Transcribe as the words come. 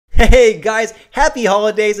Hey guys, happy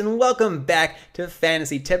holidays and welcome back to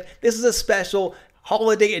Fantasy Tip. This is a special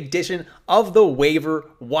holiday edition of the Waiver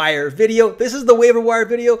Wire video. This is the Waiver Wire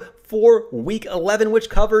video for week 11,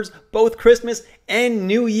 which covers both Christmas and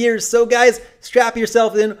New Year's. So guys, strap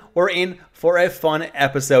yourself in. We're in for a fun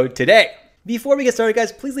episode today. Before we get started,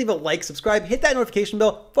 guys, please leave a like, subscribe, hit that notification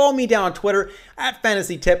bell, follow me down on Twitter at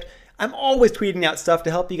Fantasy Tipped. I'm always tweeting out stuff to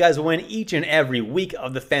help you guys win each and every week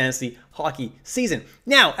of the fantasy hockey season.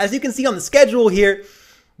 Now, as you can see on the schedule here,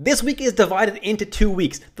 this week is divided into 2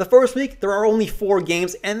 weeks. The first week, there are only 4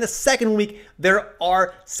 games, and the second week, there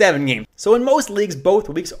are 7 games. So in most leagues, both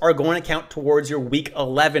weeks are going to count towards your week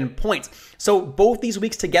 11 points. So both these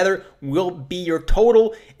weeks together will be your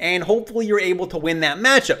total, and hopefully you're able to win that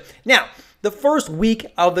matchup. Now, the first week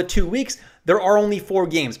of the 2 weeks, there are only 4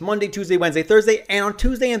 games, Monday, Tuesday, Wednesday, Thursday, and on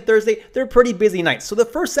Tuesday and Thursday, they're pretty busy nights. So the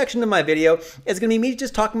first section of my video is going to be me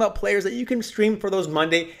just talking about players that you can stream for those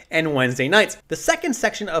Monday and Wednesday nights. The second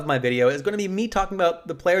section of my video is going to be me talking about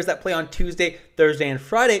the players that play on Tuesday, Thursday, and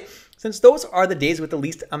Friday, since those are the days with the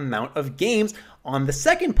least amount of games on the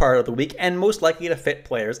second part of the week and most likely to fit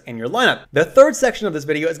players in your lineup. The third section of this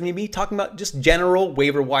video is going to be talking about just general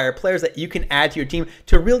waiver wire players that you can add to your team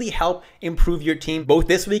to really help improve your team both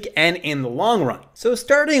this week and in the long run. So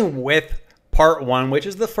starting with part 1, which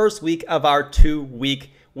is the first week of our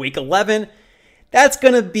 2-week week 11, that's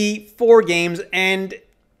going to be 4 games, and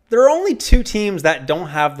there are only 2 teams that don't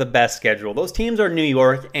have the best schedule. Those teams are New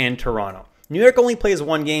York and Toronto. New York only plays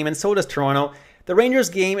 1 game, and so does Toronto. The Rangers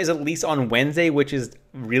game is at least on Wednesday, which is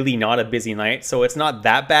really not a busy night, so it's not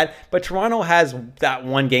that bad. But Toronto has that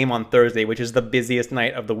 1 game on Thursday, which is the busiest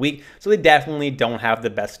night of the week, so they definitely don't have the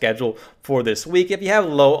best schedule for this week. If you have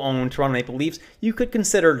low-owned Toronto Maple Leafs, you could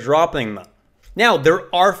consider dropping them. Now,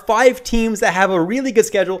 there are 5 teams that have a really good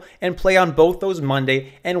schedule and play on both those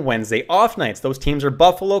Monday and Wednesday off nights. Those teams are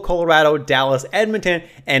Buffalo, Colorado, Dallas, Edmonton,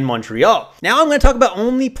 and Montreal. Now, I'm going to talk about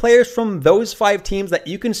only players from those 5 teams that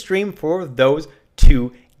you can stream for those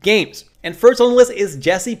 2 games. And first on the list is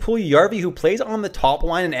Jesse Puljujarvi, who plays on the top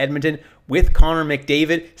line in Edmonton with Connor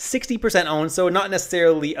McDavid, 60% owned, so not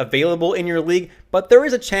necessarily available in your league, but there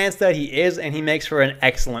is a chance that he is, and he makes for an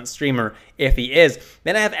excellent streamer if he is.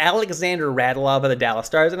 Then I have Alexander Radulov of the Dallas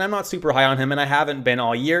Stars, and I'm not super high on him, and I haven't been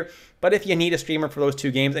all year, but if you need a streamer for those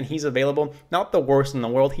 2 games and he's available, not the worst in the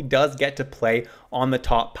world. He does get to play on the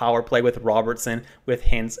top power play with Robertson, with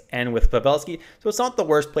Hintz, and with Pavelski, so it's not the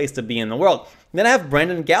worst place to be in the world. Then I have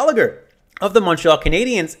Brendan Gallagher of the Montreal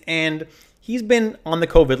Canadiens, and he's been on the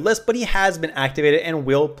COVID list, but he has been activated and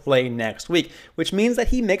will play next week, which means that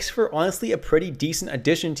he makes for honestly a pretty decent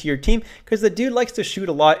addition to your team because the dude likes to shoot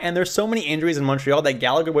a lot, and there's so many injuries in Montreal that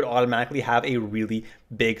Gallagher would automatically have a really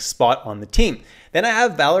big spot on the team. Then I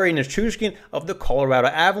have Valeri Nichushkin of the Colorado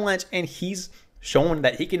Avalanche, and he's shown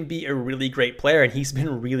that he can be a really great player, and he's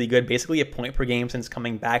been really good, basically a point per game since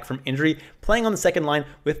coming back from injury, playing on the second line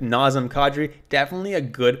with Nazem Kadri. Definitely a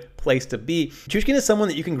good place to be. Nichushkin is someone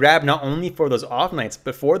that you can grab not only for those off nights,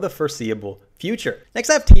 but for the foreseeable future. Next,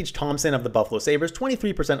 I have Tage Thompson of the Buffalo Sabres,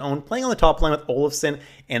 23% owned, playing on the top line with Olofsson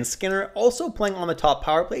and Skinner, also playing on the top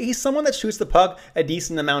power play. He's someone that shoots the puck a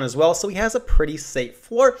decent amount as well, so he has a pretty safe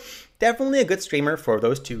floor. Definitely a good streamer for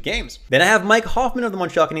those 2 games. Then I have Mike Hoffman of the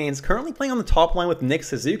Montreal Canadiens, currently playing on the top line with Nick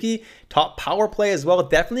Suzuki, top power play as well.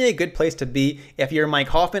 Definitely a good place to be if you're Mike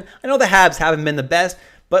Hoffman. I know the Habs haven't been the best,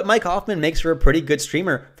 but Mike Hoffman makes for a pretty good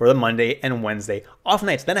streamer for the Monday and Wednesday off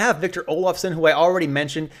nights. Then I have Victor Olofsson, who I already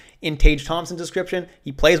mentioned in Tage Thompson's description.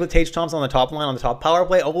 He plays with Tage Thompson on the top line, on the top power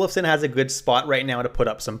play. Olofsson has a good spot right now to put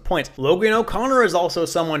up some points. Logan O'Connor is also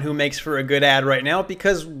someone who makes for a good ad right now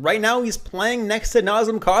because right now he's playing next to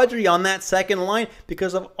Nazem Kadri on that second line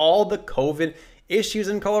because of all the COVID issues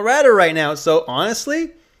in Colorado right now. So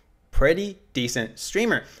honestly, pretty decent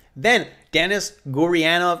streamer. Then Denis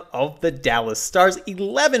Gurianov of the Dallas Stars,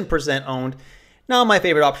 11% owned. Not my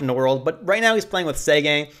favorite option in the world, but right now he's playing with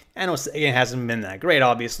Seguin. I know Seguin hasn't been that great,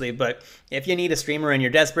 obviously, but if you need a streamer and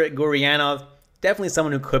you're desperate, Gurianov, definitely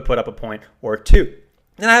someone who could put up a point or 2.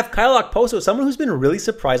 Then I have Kyle Okposo, someone who's been really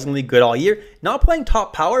surprisingly good all year, not playing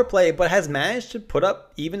top power play, but has managed to put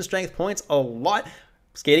up even strength points a lot,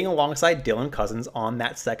 skating alongside Dylan Cousins on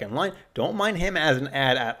that second line. Don't mind him as an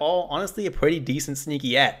ad at all. Honestly, a pretty decent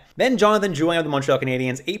sneaky ad. Then Jonathan Drouin of the Montreal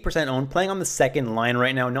Canadiens, 8% owned, playing on the second line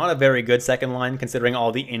right now. Not a very good second line considering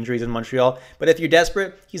all the injuries in Montreal. But if you're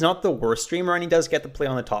desperate, he's not the worst streamer, and he does get to play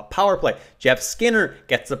on the top power play. Jeff Skinner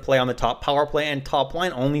gets to play on the top power play and top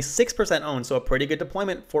line, only 6% owned, so a pretty good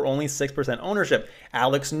deployment for only 6% ownership.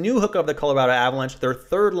 Alex Newhook of the Colorado Avalanche, their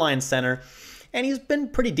third line center, and he's been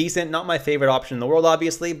pretty decent. Not my favorite option in the world,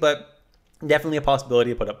 obviously, but Definitely a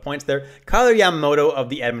possibility to put up points there. Kyler Yamamoto of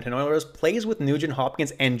the Edmonton Oilers plays with Nugent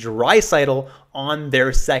Hopkins and Draisaitl on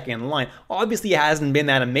their second line. Obviously, it hasn't been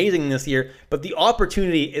that amazing this year, but the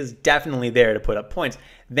opportunity is definitely there to put up points.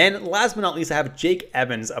 Then, last but not least, I have Jake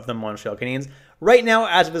Evans of the Montreal Canadiens. Right now,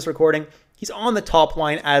 as of this recording, he's on the top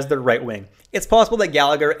line as the right wing. It's possible that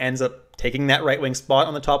Gallagher ends up taking that right wing spot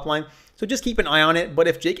on the top line, so just keep an eye on it. But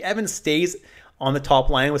if Jake Evans stays on the top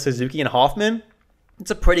line with Suzuki and Hoffman,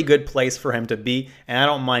 it's a pretty good place for him to be, and I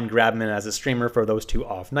don't mind grabbing him as a streamer for those 2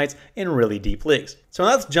 off nights in really deep leagues. So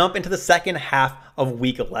let's jump into the second half of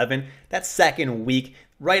Week 11, that second week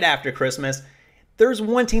right after Christmas. There's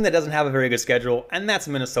one team that doesn't have a very good schedule, and that's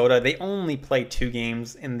Minnesota. They only play 2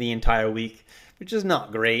 games in the entire week, which is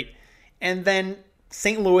not great. And then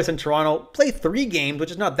St. Louis and Toronto play 3 games,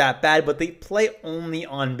 which is not that bad, but they play only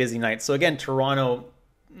on busy nights. So again, Toronto,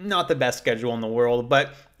 not the best schedule in the world,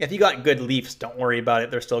 but if you got good Leafs, don't worry about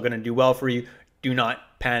it. They're still going to do well for you. Do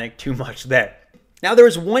not panic too much there. Now,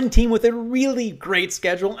 there's one team with a really great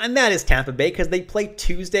schedule, and that is Tampa Bay, because they play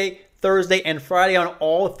Tuesday, Thursday, and Friday on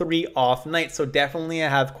all 3 off nights. So definitely I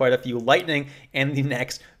have quite a few lightning in the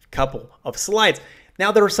next couple of slides.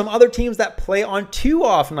 Now, there are some other teams that play on 2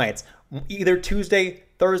 off nights, either Tuesday,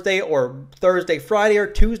 Thursday, or Thursday, Friday, or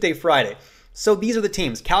Tuesday, Friday. So these are the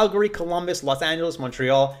teams: Calgary, Columbus, Los Angeles,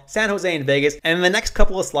 Montreal, San Jose, and Vegas. And in the next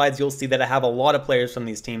couple of slides, you'll see that I have a lot of players from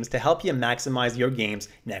these teams to help you maximize your games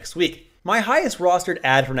next week. My highest rostered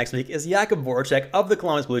ad for next week is Jakub Voracek of the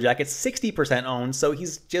Columbus Blue Jackets, 60% owned, so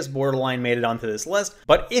he's just borderline made it onto this list.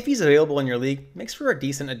 But if he's available in your league, makes for a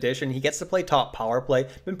decent addition. He gets to play top power play,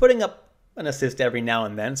 been putting up an assist every now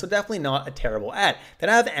and then, so definitely not a terrible ad. Then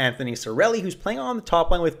I have Anthony Cirelli, who's playing on the top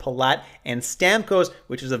line with Palat and Stamkos,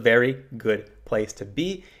 which is a very good place to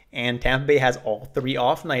be. And Tampa Bay has all 3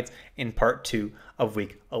 off nights in part 2 of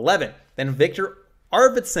Week 11. Then Victor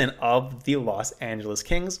Arvidsson of the Los Angeles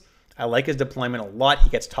Kings. I like his deployment a lot. He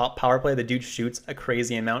gets top power play. The dude shoots a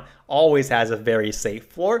crazy amount, always has a very safe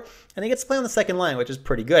floor, and he gets to play on the second line, which is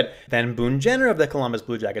pretty good. Then Boone Jenner of the Columbus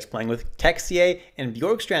Blue Jackets playing with Texier and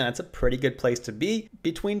Bjorkstrand. That's a pretty good place to be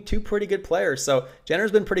between 2 pretty good players. So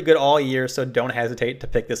Jenner's been pretty good all year, so don't hesitate to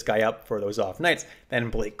pick this guy up for those off nights. Then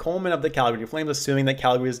Blake Coleman of the Calgary Flames, assuming that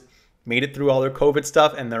Calgary's made it through all their COVID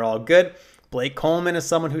stuff and they're all good. Blake Coleman is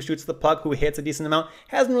someone who shoots the puck, who hits a decent amount.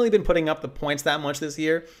 Hasn't really been putting up the points that much this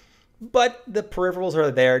year, but the peripherals are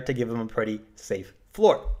there to give him a pretty safe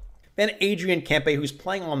floor. Then Adrian Kempe, who's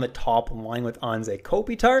playing on the top line with Anze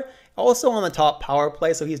Kopitar, also on the top power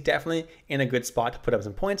play, so he's definitely in a good spot to put up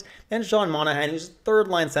some points. Then Sean Monahan, who's third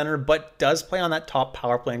line center, but does play on that top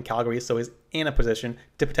power play in Calgary, so is in a position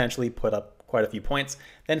to potentially put up quite a few points.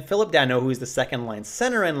 Then Philip Danault, who's the second line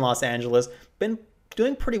center in Los Angeles, been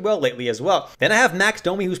doing pretty well lately as well. Then I have Max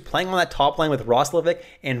Domi, who's playing on that top line with Roslovic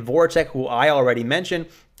and Voracek, who I already mentioned.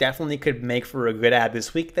 Definitely could make for a good ad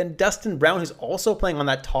this week. Then Dustin Brown, who's also playing on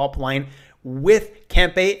that top line with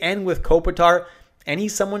Kempe and with Kopitar. And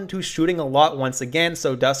he's someone who's shooting a lot once again,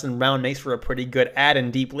 so Dustin Brown makes for a pretty good ad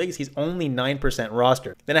in deep leagues. He's only 9%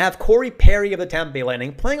 rostered. Then I have Corey Perry of the Tampa Bay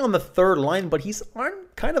Lightning playing on the third line, but he's on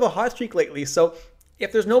kind of a hot streak lately. So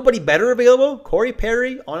if there's nobody better available, Corey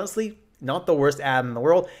Perry, honestly, not the worst ad in the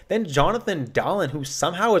world. Then Jonathan Dahlen, who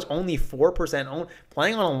somehow is only 4% owned,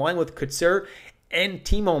 playing on a line with Couture and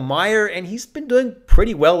Timo Meier, and he's been doing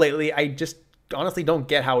pretty well lately. I just honestly don't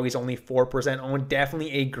get how he's only 4% owned.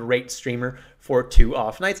 Definitely a great streamer for 2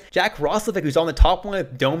 off nights. Jack Roslovic, who's on the top line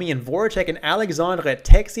with Domi and Voracek, and Alexandre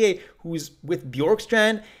Texier, who's with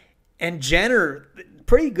Bjorkstrand and Jenner.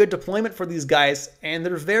 Pretty good deployment for these guys, and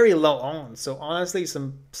they're very low owned. So honestly,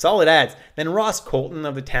 some solid ads. Then Ross Colton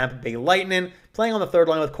of the Tampa Bay Lightning, playing on the third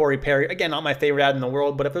line with Corey Perry. Again, not my favorite ad in the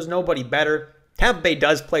world, but if there's nobody better, Tampa Bay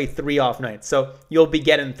does play 3 off nights, so you'll be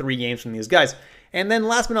getting 3 games from these guys. And then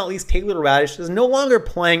last but not least, Taylor Radish is no longer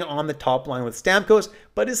playing on the top line with Stamkos,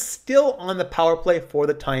 but is still on the power play for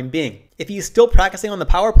the time being. If he's still practicing on the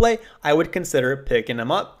power play, I would consider picking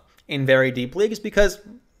him up in very deep leagues because,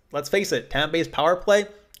 let's face it, Tampa Bay's power play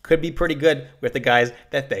could be pretty good with the guys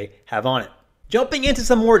that they have on it. Jumping into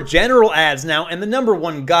some more general ads now, and the number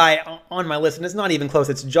 1 guy on my list, and it's not even close,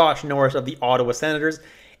 it's Josh Norris of the Ottawa Senators.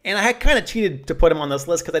 And I had kind of cheated to put him on this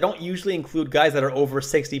list because I don't usually include guys that are over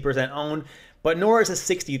 60% owned. But Norris is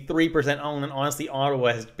 63% owned, and honestly,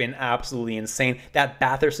 Ottawa has been absolutely insane. That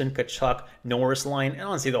Batherson, Kachuk, Norris line, and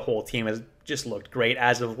honestly, the whole team has just looked great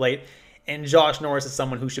as of late. And Josh Norris is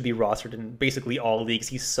someone who should be rostered in basically all leagues.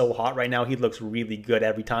 He's so hot right now. He looks really good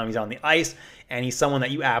every time he's on the ice, and he's someone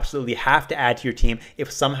that you absolutely have to add to your team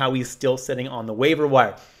if somehow he's still sitting on the waiver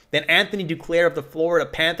wire. Then Anthony Duclair of the Florida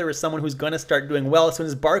Panther is someone who's going to start doing well as soon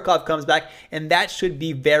as Barkov comes back, and that should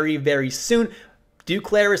be very, very soon.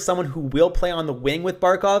 Duclair is someone who will play on the wing with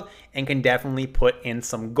Barkov and can definitely put in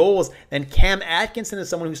some goals. Then Cam Atkinson is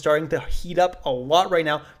someone who's starting to heat up a lot right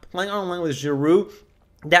now, playing on a line with Giroux,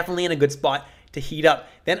 definitely in a good spot to heat up.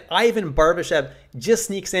 Then Ivan Barbashev just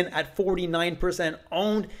sneaks in at 49%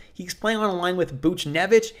 owned. He's playing on a line with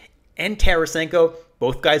Buchnevich and Tarasenko,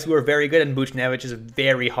 both guys who are very good, and Buchnevich is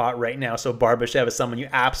very hot right now, so Barbashev is someone you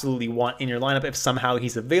absolutely want in your lineup if somehow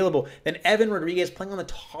he's available. Then Evan Rodriguez playing on the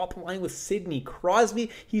top line with Sidney Crosby.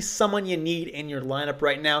 He's someone you need in your lineup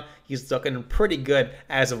right now. He's looking pretty good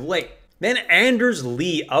as of late. Then Anders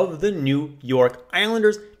Lee of the New York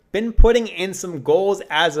Islanders, been putting in some goals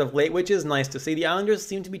as of late, which is nice to see. The Islanders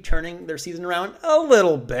seem to be turning their season around a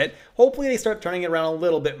little bit. Hopefully they start turning it around a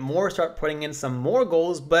little bit more, start putting in some more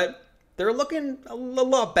goals, but they're looking a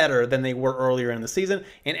lot better than they were earlier in the season,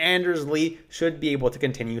 and Anders Lee should be able to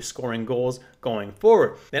continue scoring goals going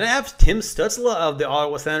forward. Then I have Tim Stützle of the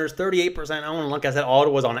Ottawa Senators, 38% owned. Like I said,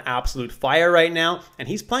 Ottawa's on absolute fire right now, and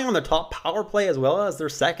he's playing on the top power play as well as their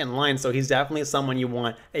second line, so he's definitely someone you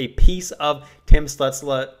want a piece of. Tim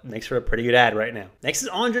Stützle makes for a pretty good ad right now. Next is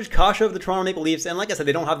Ondrej Kase of the Toronto Maple Leafs, and like I said,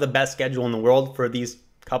 they don't have the best schedule in the world for these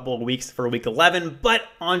couple of weeks for week 11, but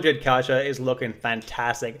Ondrej Kase is looking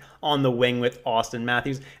fantastic on the wing with Austin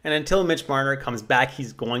Matthews, and until Mitch Marner comes back,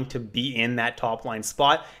 he's going to be in that top line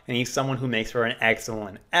spot, and he's someone who makes for an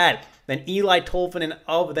excellent ad. Then Eli Tolvanen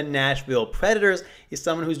of the Nashville Predators is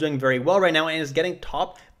someone who's doing very well right now and is getting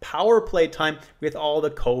top power play time with all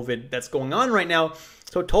the COVID that's going on right now.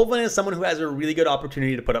 So Tolvanen is someone who has a really good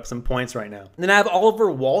opportunity to put up some points right now. And then I have Oliver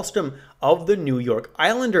Wahlstrom of the New York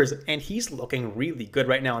Islanders, and he's looking really good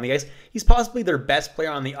right now on the ice. He's possibly their best player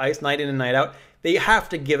on the ice night in and night out. They have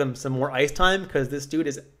to give him some more ice time because this dude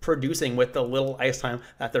is producing with the little ice time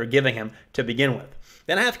that they're giving him to begin with.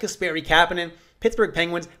 Then I have Kasperi Kapanen, Pittsburgh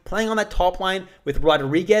Penguins, playing on that top line with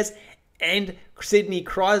Rodriguez and Sidney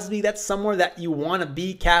Crosby. That's somewhere that you want to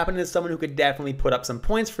be. Kapanen is someone who could definitely put up some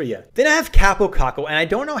points for you. Then I have Kaapo Kakko, and I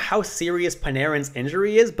don't know how serious Panarin's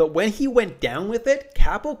injury is, but when he went down with it,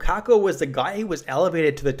 Kaapo Kakko was the guy who was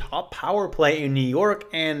elevated to the top power play in New York,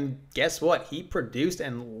 and guess what? He produced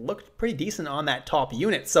and looked pretty decent on that top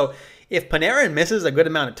unit. So if Panarin misses a good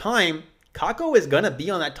amount of time, Kakko is going to be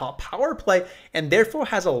on that top power play and therefore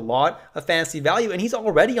has a lot of fantasy value. And he's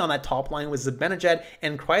already on that top line with Zibanejad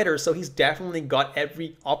and Kreider, so he's definitely got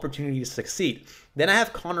every opportunity to succeed. Then I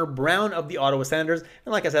have Connor Brown of the Ottawa Senators.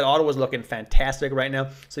 And like I said, Ottawa's looking fantastic right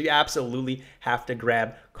now, so you absolutely have to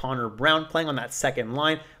grab Connor Brown playing on that second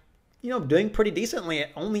line. You know, doing pretty decently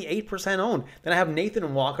at only 8% owned. Then I have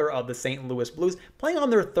Nathan Walker of the St. Louis Blues playing on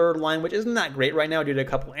their third line, which isn't that great right now due to a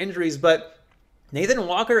couple injuries, but Nathan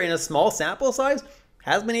Walker, in a small sample size,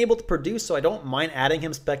 has been able to produce, so I don't mind adding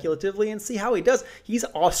him speculatively and see how he does. He's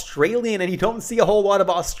Australian, and you don't see a whole lot of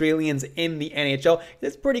Australians in the NHL.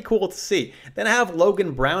 It's pretty cool to see. Then I have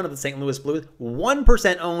Logan Brown of the St. Louis Blues,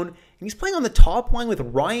 1% owned, and he's playing on the top line with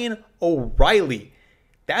Ryan O'Reilly.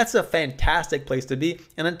 That's a fantastic place to be,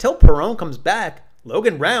 and until Perron comes back,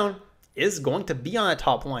 Logan Brown is going to be on a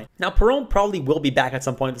top line. Now, Perron probably will be back at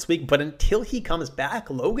some point this week, but until he comes back,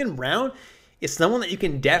 Logan Brown is someone that you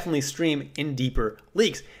can definitely stream in deeper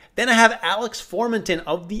leagues. Then I have Alex Formenton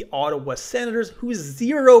of the Ottawa Senators, who is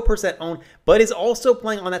 0% owned, but is also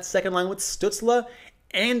playing on that second line with Stützle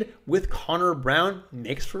and with Connor Brown.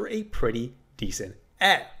 Makes for a pretty decent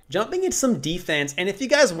ad. Jumping into some defense, and if you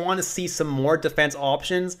guys want to see some more defense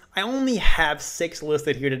options, I only have 6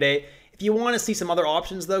 listed here today. If you want to see some other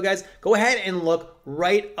options though, guys, go ahead and look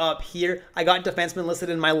right up here. I got defensemen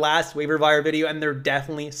listed in my last waiver wire video, and there are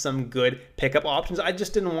definitely some good pickup options. I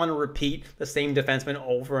just didn't want to repeat the same defenseman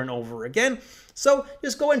over and over again. So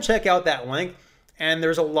just go and check out that link, and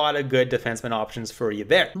there's a lot of good defenseman options for you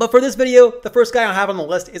there. But for this video, the first guy I have on the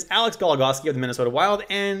list is Alex Goligoski of the Minnesota Wild,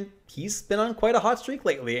 and he's been on quite a hot streak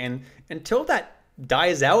lately. And until that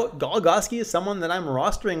dies out, Goligoski is someone that I'm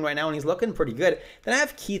rostering right now, and he's looking pretty good. Then I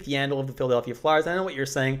have Keith Yandle of the Philadelphia Flyers. I know what you're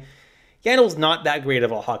saying. Yandle's not that great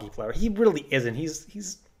of a hockey player. He really isn't.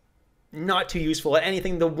 He's not too useful at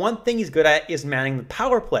anything. The one thing he's good at is manning the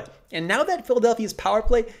power play. And now that Philadelphia's power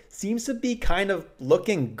play seems to be kind of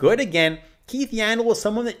looking good again, Keith Yandle is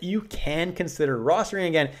someone that you can consider rostering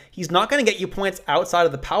again. He's not going to get you points outside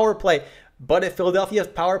of the power play, but if Philadelphia's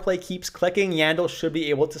power play keeps clicking, Yandle should be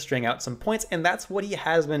able to string out some points, and that's what he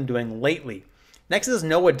has been doing lately. Next is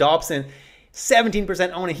Noah Dobson.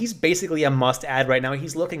 17% owned, and he's basically a must-add right now.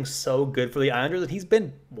 He's looking so good for the Islanders, and he's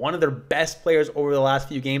been one of their best players over the last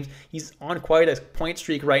few games. He's on quite a point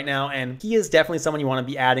streak right now, and he is definitely someone you want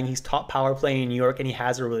to be adding. He's top power play in New York, and he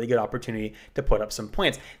has a really good opportunity to put up some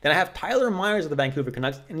points. Then I have Tyler Myers of the Vancouver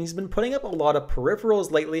Canucks, and he's been putting up a lot of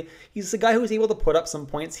peripherals lately. He's a guy who's able to put up some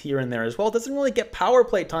points here and there as well. Doesn't really get power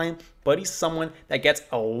play time, but he's someone that gets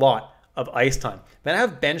a lot of ice time. Then I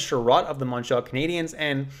have Ben Sherratt of the Montreal Canadiens,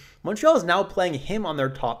 and Montreal is now playing him on their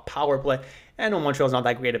top power play. I know Montreal's not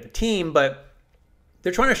that great of a team, but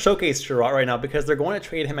they're trying to showcase Sherratt right now because they're going to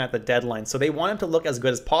trade him at the deadline. So they want him to look as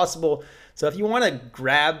good as possible. So if you want to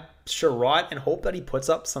grab Sherratt and hope that he puts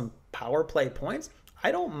up some power play points,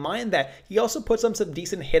 I don't mind that. He also puts up some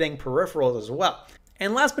decent hitting peripherals as well.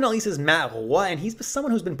 And last but not least is Matt Roy, and he's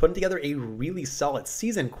someone who's been putting together a really solid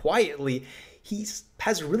season quietly. He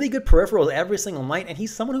has really good peripherals every single night, and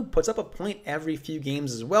he's someone who puts up a point every few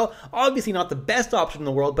games as well. Obviously not the best option in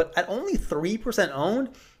the world, but at only 3% owned,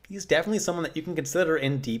 he's definitely someone that you can consider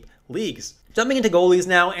in deep leagues. Jumping into goalies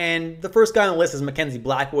now, and the first guy on the list is Mackenzie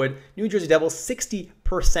Blackwood, New Jersey Devils,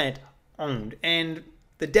 60% owned. And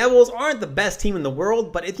the Devils aren't the best team in the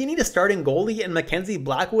world, but if you need a starting goalie and Mackenzie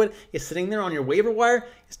Blackwood is sitting there on your waiver wire,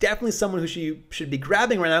 it's definitely someone who you should be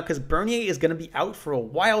grabbing right now because Bernier is going to be out for a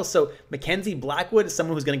while. So Mackenzie Blackwood is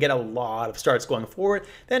someone who's going to get a lot of starts going forward.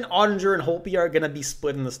 Then Ottinger and Holtby are going to be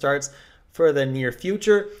splitting the starts for the near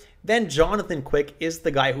future. Then Jonathan Quick is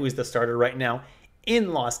the guy who is the starter right now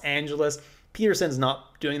in Los Angeles. Peterson's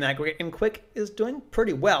not doing that great, and Quick is doing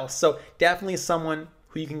pretty well. So definitely someone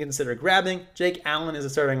who you can consider grabbing. Jake Allen is a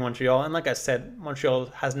starter in Montreal, and like I said, Montreal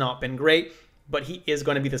has not been great, but he is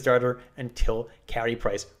going to be the starter until Carey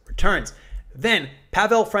Price returns. Then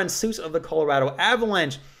Pavel Francouz of the Colorado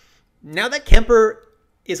Avalanche. Now that Kemper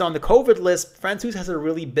is on the COVID list, Francouz has a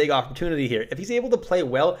really big opportunity here. If he's able to play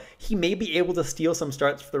well, he may be able to steal some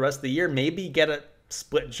starts for the rest of the year, maybe get a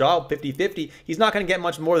split job, 50-50. He's not going to get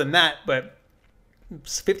much more than that, but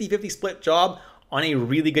 50-50 split job on a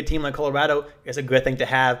really good team like Colorado is a good thing to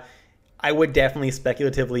have. I would definitely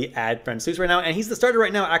speculatively add Francouz right now, and he's the starter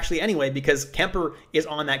right now actually anyway because Kemper is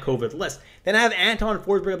on that COVID list. Then I have Anton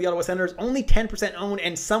Forsberg of the Ottawa Senators, only 10% owned,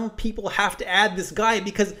 and some people have to add this guy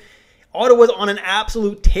because Ottawa's on an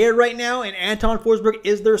absolute tear right now, and Anton Forsberg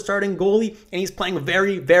is their starting goalie, and he's playing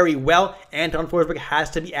very, very well. Anton Forsberg has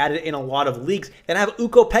to be added in a lot of leagues. Then I have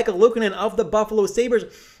Ukko-Pekka Luukkonen of the Buffalo Sabres,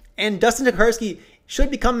 and Dustin Tokarski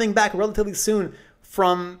should be coming back relatively soon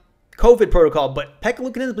from COVID protocol, but Pekka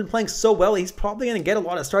Luukkonen has been playing so well, he's probably going to get a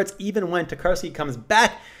lot of starts even when Tokarski comes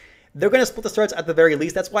back. They're going to split the starts at the very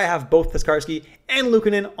least. That's why I have both Tokarski and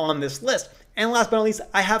Luukkonen on this list. And last but not least,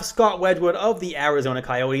 I have Scott Wedgwood of the Arizona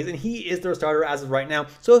Coyotes, and he is their starter as of right now.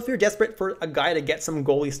 So if you're desperate for a guy to get some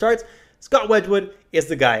goalie starts, Scott Wedgwood is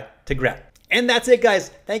the guy to grab. And that's it, guys.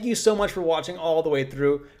 Thank you so much for watching all the way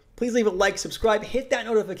through. Please leave a like, subscribe, hit that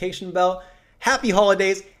notification bell. Happy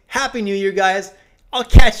holidays. Happy New Year, guys. I'll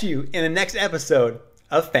catch you in the next episode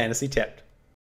of Fantasy Tipped.